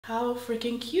How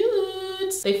freaking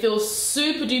cute. They feel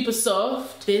super duper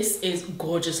soft. This is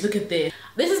gorgeous. Look at this.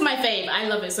 This is my fave. I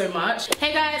love it so much.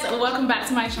 Hey guys, welcome back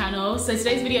to my channel. So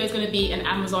today's video is going to be an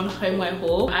Amazon homeware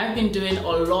haul. I've been doing a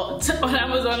lot on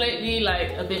Amazon lately,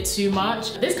 like a bit too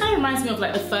much. This kind of reminds me of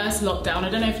like the first lockdown. I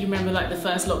don't know if you remember like the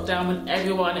first lockdown when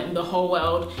everyone in the whole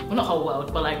world, well not whole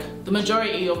world, but like the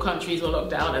majority of countries were locked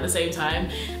down at the same time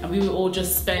and we were all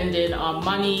just spending our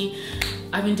money.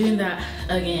 I've been doing that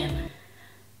again.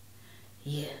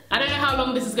 Yeah. I don't know how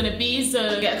long this is gonna be,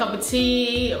 so get a cup of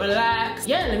tea, relax.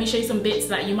 Yeah, let me show you some bits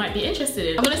that you might be interested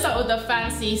in. I'm gonna start with the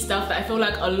fancy stuff that I feel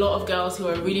like a lot of girls who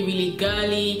are really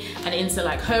girly and into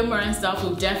like homeware and stuff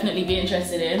will definitely be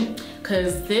interested in,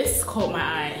 because this caught my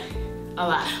eye a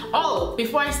lot. Oh,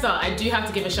 before I start, I do have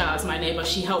to give a shout out to my neighbor.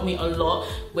 She helped me a lot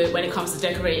when it comes to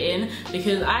decorating,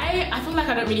 because I feel like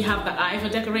I don't really have the eye for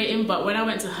decorating, but when I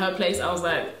went to her place, I was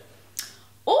like,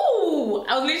 oh,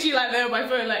 I was literally like there on my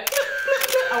phone like,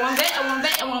 I want that, I want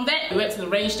that, I want that. We went to the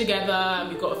range together and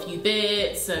we got a few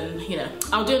bits, and you know,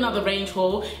 I'll do another range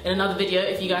haul in another video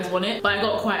if you guys want it, but I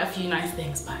got quite a few nice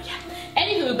things, but yeah.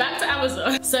 Anywho, back to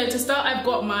Amazon. So to start, I've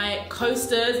got my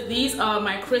coasters. These are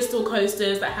my crystal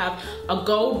coasters that have a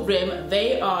gold rim.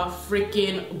 They are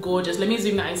freaking gorgeous. Let me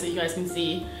zoom that in so you guys can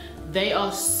see. They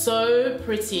are so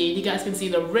pretty. You guys can see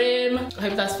the rim. I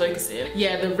hope that's focusing.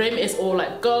 Yeah, the rim is all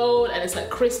like gold and it's like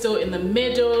crystal in the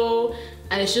middle.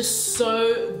 And it's just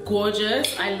so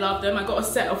gorgeous. I love them. I got a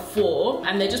set of 4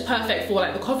 and they're just perfect for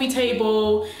like the coffee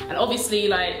table, and obviously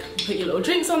like put your little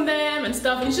drinks on them and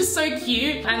stuff, and it's just so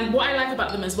cute. And what I like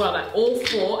about them as well, like all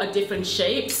 4 are different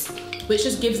shapes, which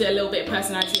just gives it a little bit of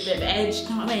personality, a bit of edge, you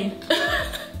know what I mean?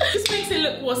 Just makes it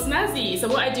look more snazzy. So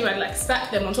what I do, I like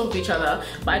stack them on top of each other,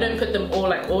 but I don't put them all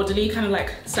like orderly, kind of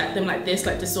like stack them like this,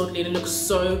 like disorderly, and it looks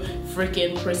so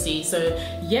freaking pretty. So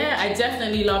yeah, I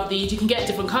definitely love these. You can get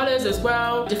different colors as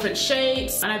well, different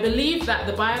shapes, and I believe that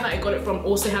the buyer that I got it from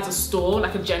also has a store,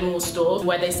 like a general store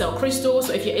where they sell crystals.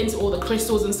 So if you're into all the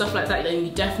crystals and stuff like that, then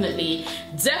you definitely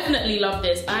love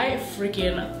this.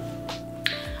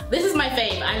 This is my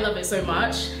fave. I love it so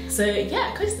much. So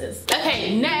yeah, coasters.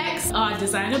 Okay, next are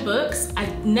designer books. I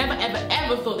never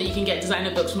ever thought that you can get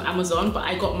designer books from Amazon, but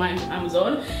I got mine from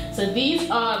Amazon. So these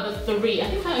are the 3. I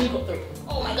think I only got 3.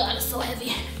 Oh my god, it's so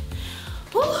heavy.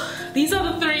 Whew. These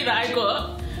are the 3 that I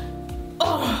got.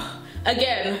 Oh,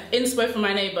 again, inspo from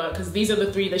my neighbor, because these are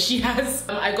the 3 that she has.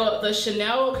 I got the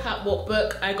Chanel catwalk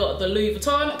book, I got the Louis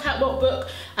Vuitton catwalk book,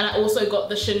 and I also got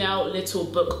the Chanel little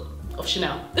book of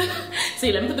Chanel.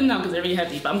 See, let me put them down because they're really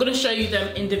heavy, but I'm going to show you them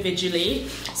individually.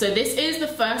 So this is the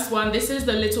first one. This is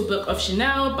the Little Book of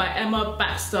Chanel by Emma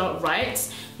Baxter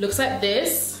Wright. Looks like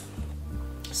this.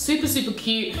 Super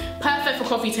cute, perfect for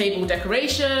coffee table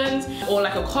decorations or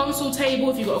like a console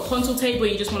table. If you've got a console table,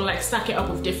 you just want to like stack it up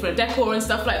with different decor and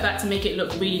stuff like that to make it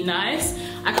look really nice.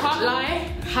 I can't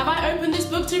lie, have I opened this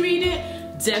book to read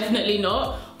it? Definitely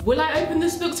not. Will I open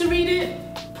this book to read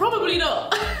it? Probably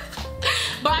not.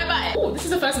 Bye. Oh, this is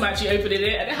the first time I actually opening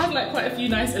it, and it has like quite a few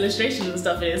nice illustrations and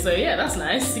stuff in it, so yeah, that's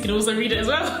nice. You can also read it as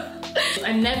well.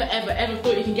 I never ever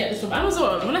thought you can get this from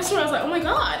Amazon. When I saw it, I was like, oh my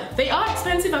god. They are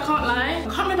expensive, I can't lie. I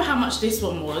can't remember how much this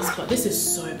one was, but this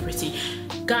is so pretty.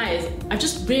 Guys, I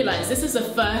just realized this is the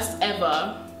first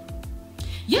ever,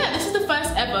 yeah, this is the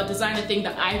first ever designer thing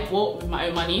that I bought with my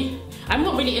own money. I'm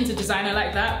not really into designer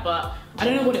like that, but I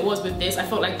don't know what it was with this. I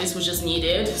felt like this was just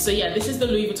needed. So yeah, this is the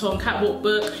Louis Vuitton catwalk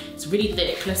book. It's really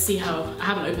thick. Let's see how, I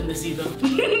haven't opened this either.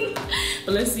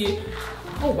 But let's see.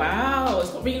 Oh wow,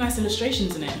 it's got really nice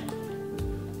illustrations in it.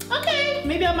 Okay,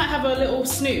 maybe I might have a little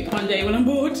snoop one day when I'm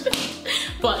bored.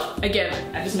 But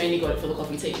again, I just mainly got it for the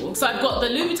coffee table. So I've got the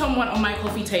Louis Vuitton one on my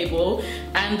coffee table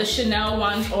and the Chanel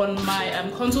one on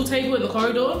my console table in the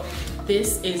corridor.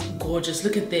 This is gorgeous,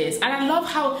 look at this. And I love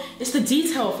how it's the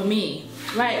detail for me.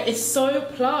 Like, it's so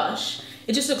plush.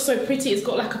 It just looks so pretty. It's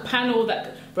got like a panel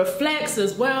that reflects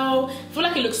as well. I feel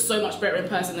like it looks so much better in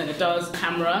person than it does on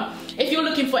camera. If you're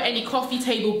looking for any coffee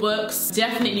table books,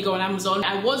 definitely go on Amazon.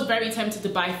 I was very tempted to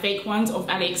buy fake ones off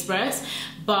AliExpress,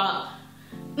 but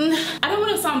I don't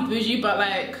want to sound bougie, but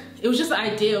like, it was just the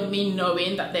idea of me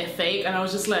knowing that they're fake, and I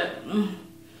was just like,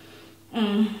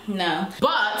 no.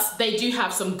 But they do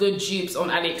have some good dupes on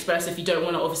AliExpress if you don't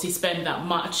want to obviously spend that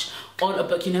much on a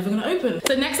book you're never going to open.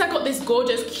 So next I got this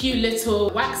gorgeous cute little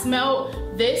wax melt.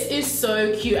 This is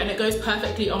so cute and it goes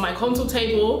perfectly on my console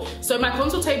table. So my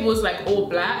console table is like all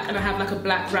black and I have like a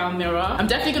black round mirror. I'm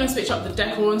definitely going to switch up the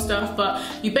decor and stuff, but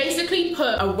you basically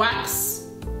put a wax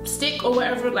stick or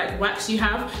whatever like wax you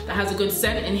have that has a good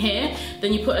scent in here.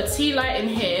 Then you put a tea light in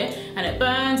here and it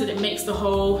burns and it makes the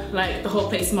whole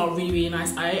place smell really, really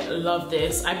nice. I love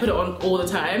this. I put it on all the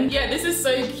time. Yeah, this is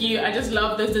so cute. I just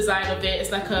love the design of it.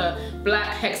 It's like a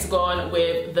black hexagon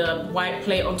with the white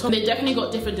plate on top. They definitely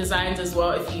got different designs as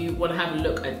well if you want to have a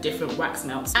look at different wax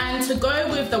melts. And to go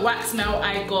with the wax melt,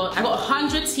 I got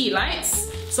 100 tea lights.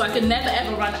 So I can never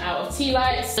ever run out of tea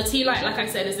lights. The tea light, like I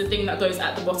said, is the thing that goes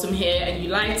at the bottom here and you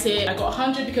light it. I got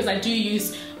 100 because I do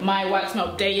use my wax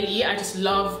melt daily. I just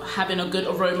love having a good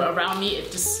aroma around me.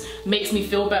 It just makes me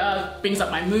feel better, brings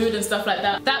up my mood and stuff like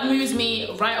that. That moves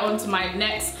me right on to my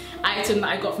next item that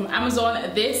I got from Amazon.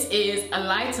 This is a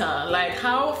lighter. Like,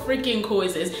 how freaking cool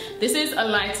is this? This is a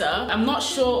lighter. I'm not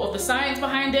sure of the science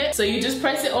behind it. So you just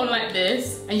press it on like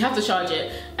this and you have to charge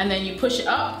it. And then you push it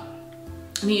up.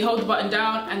 And then you hold the button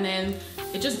down and then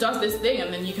it just does this thing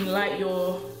and then you can light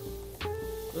your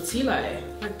tea light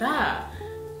like that.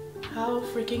 How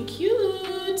freaking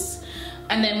cute.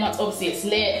 And then once obviously it's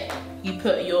lit, you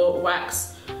put your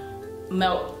wax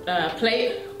melt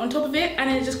plate on top of it and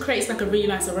it just creates like a really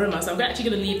nice aroma. So I'm actually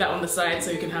going to leave that on the side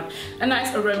so you can have a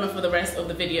nice aroma for the rest of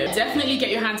the video. Definitely get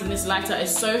your hands on this lighter.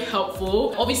 It's so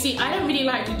helpful. Obviously I don't really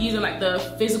like using like the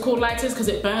physical lighters because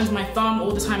it burns my thumb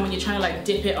all the time when you're trying to like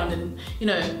dip it under, you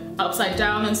know, upside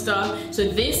down and stuff. So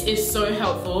this is so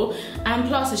helpful and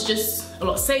plus it's just a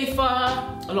lot safer,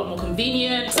 a lot more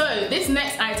convenient. So this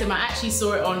next item, I actually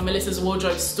saw it on Melissa's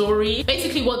wardrobe story.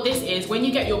 Basically what this is, when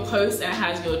you get your post and it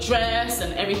has your dress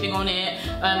and everything on it,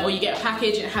 or you get a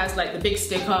package and it has like the big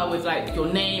sticker with like your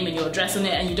name and your address on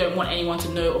it and you don't want anyone to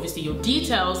know obviously your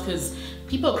details because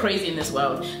people are crazy in this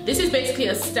world. This is basically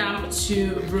a stamp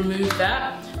to remove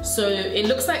that. So it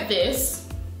looks like this.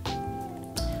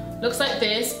 Looks like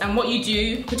this, and what you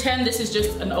do, pretend this is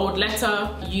just an old letter.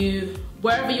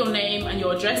 Wherever your name and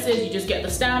your address is, you just get the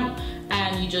stamp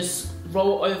and you just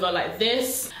roll over like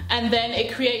this. And then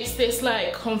it creates this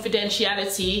like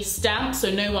confidentiality stamp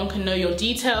so no one can know your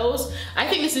details. I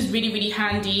think this is really, really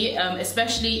handy,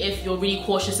 especially if you're really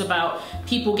cautious about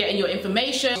people getting your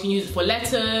information. You can use it for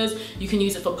letters, you can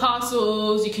use it for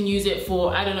parcels, you can use it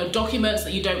for, I don't know, documents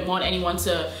that you don't want anyone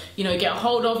to, you know, get a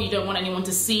hold of, you don't want anyone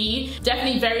to see.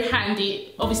 Definitely very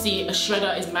handy. Obviously a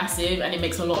shredder is massive and it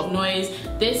makes a lot of noise.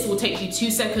 This will take you 2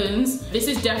 seconds. This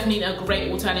is definitely a great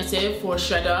alternative for a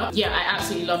shredder. Yeah, I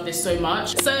absolutely love this so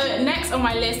much. So next on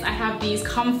my list, I have these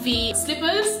comfy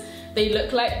slippers. They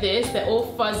look like this. They're all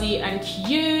fuzzy and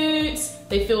cute.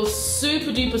 They feel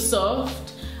super duper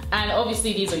soft. And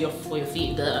obviously these are for your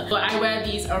feet, duh. But I wear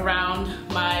these around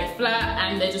my flat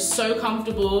and they're just so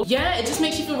comfortable. Yeah, it just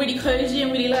makes you feel really cozy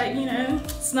and really like, you know,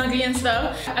 snuggly and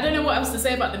stuff. I don't know what else to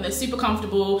say about them. They're super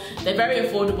comfortable. They're very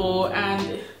affordable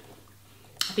and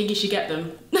I think you should get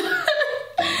them.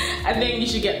 I think you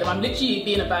should get them. I'm literally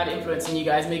being a bad influence on you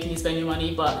guys, making you spend your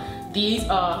money, but these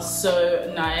are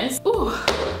so nice. Ooh,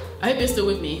 I hope you're still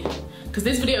with me because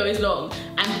this video is long.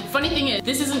 And funny thing is,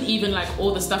 this isn't even like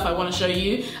all the stuff I want to show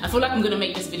you. I feel like I'm gonna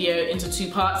make this video into 2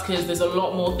 parts because there's a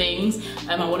lot more things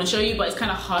I want to show you, but it's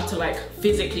kind of hard to like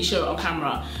physically show it on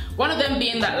camera. One of them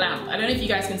being that lamp. I don't know if you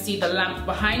guys can see the lamp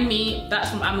behind me.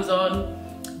 That's from Amazon.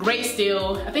 Great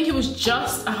steal. I think it was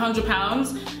just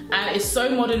 £100 and it's so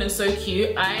modern and so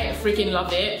cute. I freaking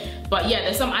love it. But yeah,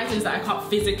 there's some items that I can't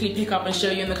physically pick up and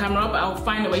show you in the camera, but I'll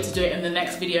find a way to do it in the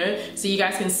next video so you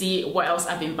guys can see what else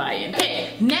I've been buying.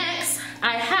 Okay, next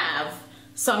I have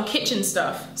some kitchen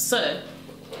stuff. So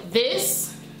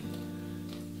this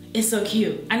is so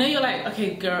cute. I know you're like,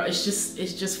 okay girl, it's just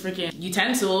freaking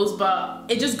utensils, but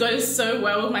it just goes so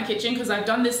well with my kitchen because I've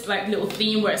done this like little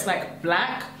theme where it's like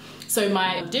black. So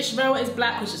my dish rail is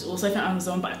black, which is also from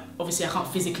Amazon, but obviously I can't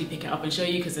physically pick it up and show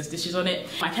you because there's dishes on it.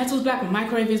 My kettle's black, my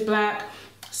microwave is black.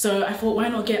 So I thought, why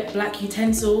not get black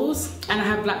utensils? And I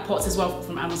have black pots as well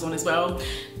from Amazon as well.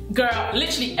 Girl,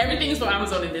 literally everything's from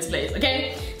Amazon in this place,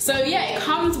 okay? So yeah, it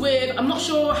comes with, I'm not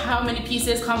sure how many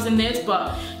pieces comes in this,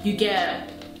 but you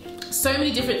get so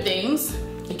many different things.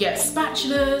 You get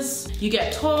spatulas, you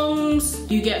get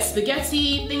tongs, you get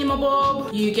spaghetti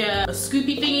thingamabob, you get a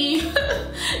scoopy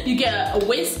thingy, you get a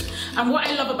whisk. And what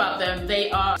I love about them, they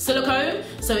are silicone.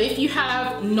 So if you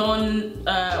have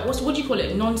what do you call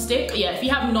it? Non-stick? Yeah, if you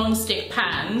have non-stick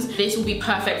pans, this will be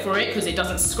perfect for it because it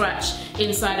doesn't scratch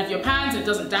inside of your pans, it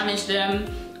doesn't damage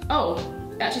them. Oh,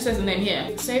 it actually says the name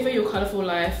here. Savor your colorful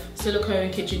life,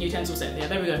 silicone kitchen utensil set. Yeah,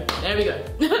 there we go, there we go.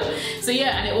 So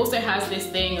yeah, and it also has this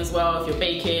thing as well if you're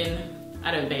baking. I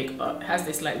don't bake, but it has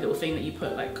this like little thing that you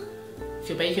put like if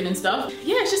you're baking and stuff.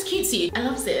 Yeah, it's just cutesy. I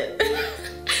love it.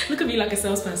 Look at me like a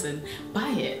salesperson. Buy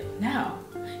it now.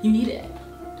 You need it.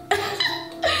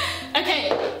 Okay,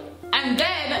 And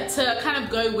then to kind of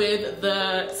go with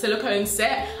the silicone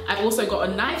set, I've also got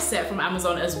a knife set from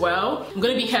Amazon as well. I'm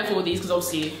gonna be careful with these because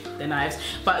obviously they're knives,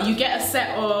 but you get a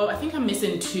set of, I think I'm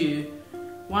missing 2.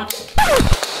 1.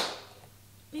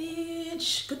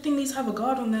 Bitch, good thing these have a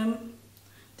guard on them.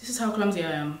 This is how clumsy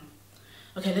I am.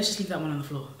 Okay, let's just leave that one on the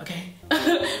floor, okay?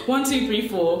 1, 2, 3,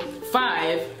 4,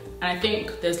 5, and I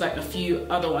think there's like a few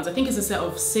other ones. I think it's a set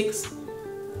of 6,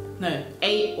 no,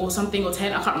 8 or something, or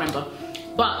 10, I can't remember.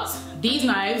 But these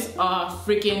knives are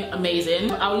freaking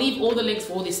amazing. I'll leave all the links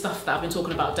for all this stuff that I've been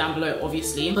talking about down below,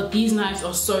 obviously. But these knives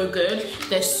are so good.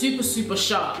 They're super, super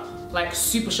sharp, like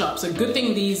super sharp. So good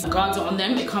thing these guards are on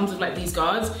them. It comes with like these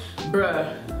guards.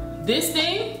 Bruh, this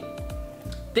thing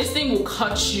will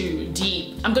cut you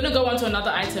deep. I'm gonna go on to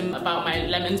another item about my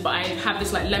lemons, but I have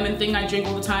this like lemon thing I drink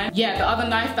all the time. Yeah, the other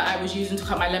knife that I was using to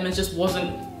cut my lemons just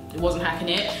wasn't hacking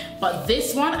it. But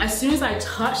this one, as soon as I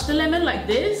touch the lemon like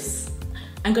this,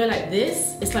 and go like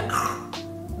this, it's like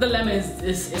the lemon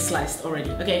is sliced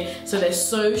already, okay? So they're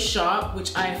so sharp,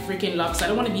 which I freaking love, because I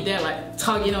don't want to be there like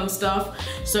tugging on stuff.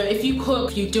 So if you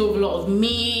cook, you deal with a lot of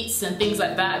meats and things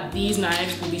like that, these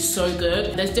knives will be so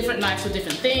good. There's different knives for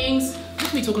different things. Look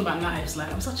at me talking about knives,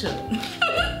 like I'm such a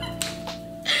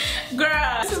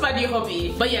girl, this is my new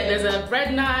hobby. But yeah, there's a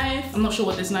bread knife. I'm not sure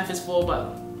what this knife is for,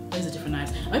 but there's a different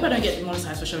knives. I hope I don't get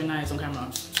demonetized for showing knives on camera.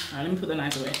 Alright, let me put the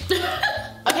knives away.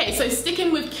 Okay, so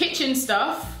sticking with kitchen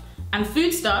stuff and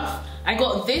food stuff, I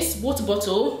got this water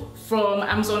bottle from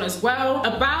Amazon as well.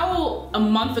 About a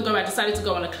month ago, I decided to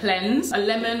go on a cleanse, a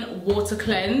lemon water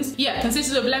cleanse. Yeah, it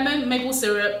consisted of lemon, maple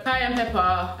syrup, cayenne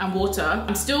pepper, and water.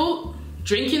 I'm still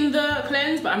drinking the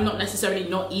cleanse, but I'm not necessarily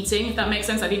not eating, if that makes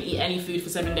sense. I didn't eat any food for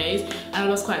 7 days, and I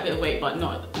lost quite a bit of weight, but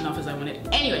not enough as I wanted.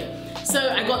 Anyway, so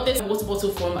I got this water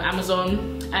bottle from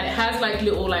Amazon, and it has like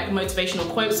little like motivational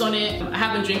quotes on it. I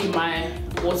have been drinking my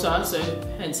water, so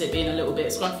hence it being a little bit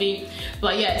scruffy.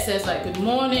 But yeah, it says like, good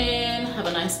morning, have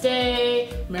a nice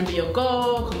day, remember your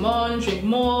goal, come on, drink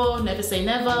more, never say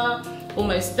never,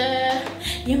 almost there,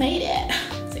 you made it.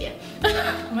 So yeah,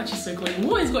 I'm actually so cool.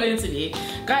 What has got into me?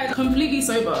 Guys, completely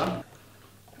sober.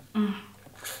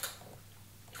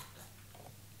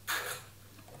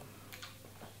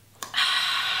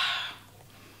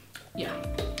 Yeah,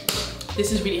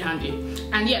 this is really handy.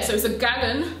 And yeah, so it's a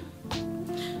gallon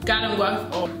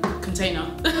worth of container.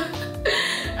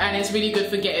 And it's really good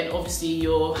for getting obviously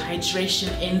your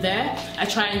hydration in there. I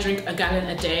try and drink a gallon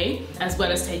a day, as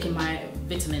well as taking my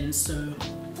vitamins, so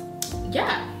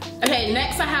yeah. Okay,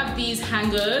 next I have these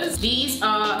hangers. This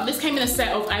came in a set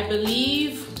of, I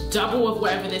believe, double of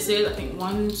whatever this is. I think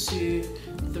 1, 2,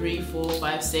 3, 4,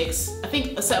 5, 6. I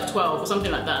think a set of 12 or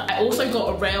something like that. I also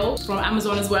got a rail from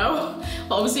Amazon as well.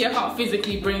 But obviously I can't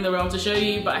physically bring the rail to show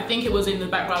you, but I think it was in the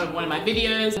background of one of my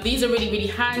videos. These are really, really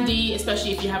handy,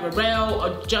 especially if you have a rail,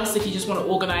 or just if you just want to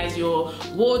organize your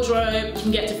wardrobe. You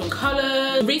can get different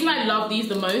colors. The reason I love these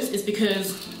the most is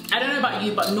because, I don't know about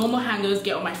you, but normal hangers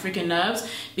get on my freaking nerves,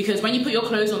 because when you put your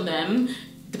clothes on them,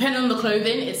 depending on the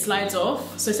clothing, it slides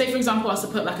off. So say for example, I was to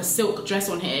put like a silk dress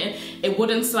on here, it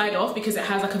wouldn't slide off because it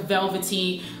has like a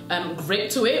velvety grip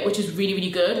to it, which is really, really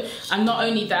good. And not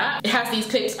only that, it has these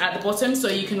clips at the bottom, so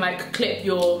you can like clip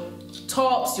your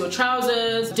tops, your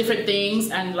trousers, different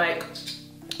things, and like,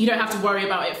 you don't have to worry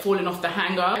about it falling off the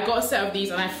hanger. I got a set of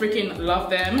these and I freaking love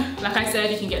them. Like I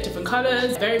said, you can get different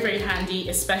colors. Very, very handy,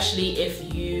 especially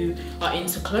if you are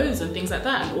into clothes and things like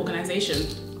that, and organization.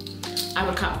 I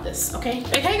will count this, okay?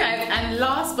 Okay guys, and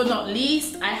last but not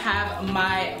least, I have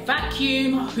my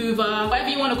vacuum hoover, whatever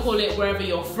you want to call it, wherever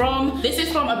you're from. This is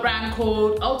from a brand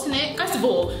called Ultimate. First of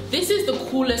all, this is the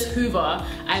coolest hoover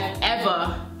I've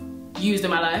ever used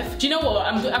in my life. Do you know what?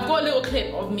 I've got a little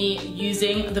clip of me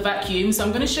using the vacuum, so I'm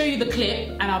going to show you the clip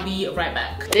and I'll be right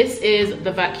back. This is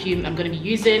the vacuum I'm going to be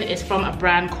using. It's from a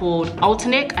brand called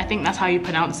Ultimate. I think that's how you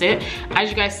pronounce it.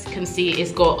 As you guys can see,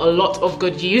 it's got a lot of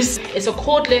good use. It's a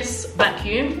cordless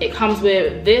vacuum. It comes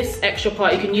with this extra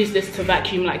part. You can use this to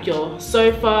vacuum like your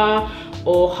sofa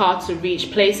or hard to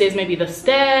reach places, maybe the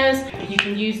stairs. You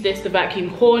can use this to vacuum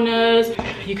corners.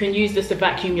 You can use this to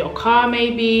vacuum your car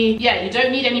maybe. Yeah, you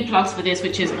don't need any plugs for this,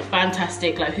 which is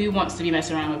fantastic. Like, who wants to be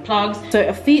messing around with plugs? So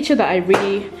a feature that I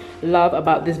really love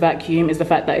about this vacuum is the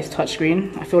fact that it's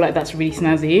touchscreen. I feel like that's really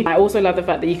snazzy. I also love the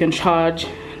fact that you can charge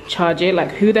it. Like,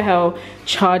 who the hell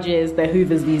charges their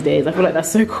hoovers these days? I feel like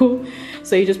that's so cool.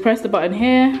 So you just press the button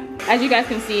here. As you guys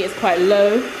can see, it's quite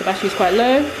low. The battery's quite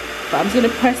low. But I'm just gonna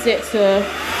press it to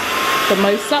the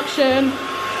most suction.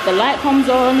 The light comes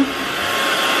on,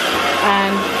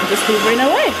 and I'm just hoovering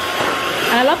away.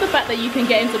 And I love the fact that you can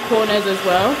get into corners as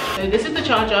well. So this is the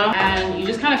charger, and you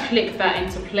just kind of click that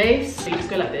into place. So you just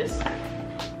go like this.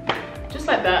 just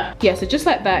like that. Yeah, so just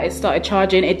like that, it started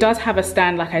charging. It does have a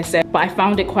stand, like I said, but I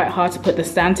found it quite hard to put the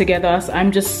stand together, so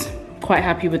I'm just quite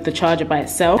happy with the charger by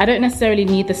itself. I don't necessarily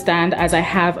need the stand as I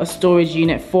have a storage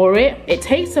unit for it. It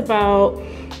takes about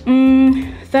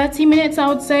 30 minutes, I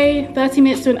would say, 30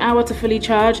 minutes to an hour to fully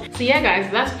charge. So yeah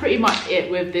guys, that's pretty much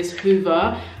it with this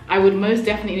Hoover. I would most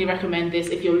definitely recommend this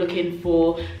if you're looking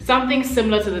for something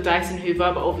similar to the Dyson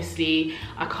Hoover, but obviously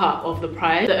a cut of the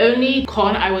price. The only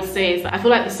con I would say is that I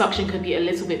feel like the suction could be a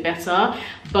little bit better,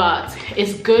 but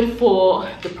it's good for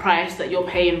the price that you're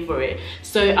paying for it.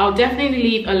 So I'll definitely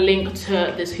leave a link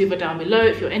to this Hoover down below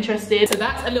if you're interested. So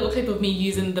that's a little clip of me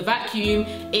using the vacuum.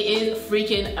 It is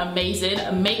freaking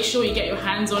amazing. Make sure you get your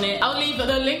hands on it. I'll leave the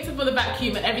links for the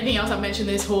vacuum and everything else I've mentioned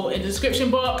in this haul in the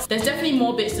description box. There's definitely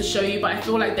more bits to show you, but I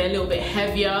feel like they're a little bit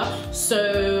heavier,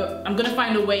 so I'm gonna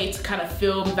find a way to kind of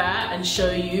film that and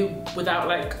show you without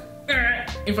like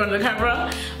in front of the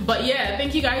camera. But yeah,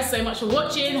 thank you guys so much for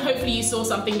watching. Hopefully you saw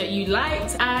something that you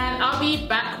liked, and I'll be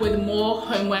back with more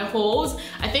homeware hauls.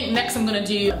 I think next I'm gonna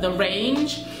do the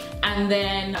range and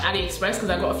then AliExpress,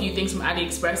 because I got a few things from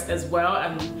AliExpress as well,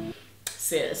 and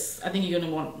sis, I think you're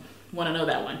gonna want to know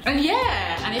that one. And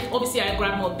yeah, and if obviously I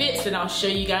grab more bits, then I'll show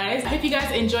you guys. I hope you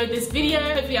guys enjoyed this video.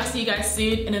 Hopefully I'll see you guys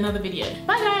soon in another video.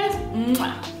 Bye guys.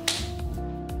 Mwah.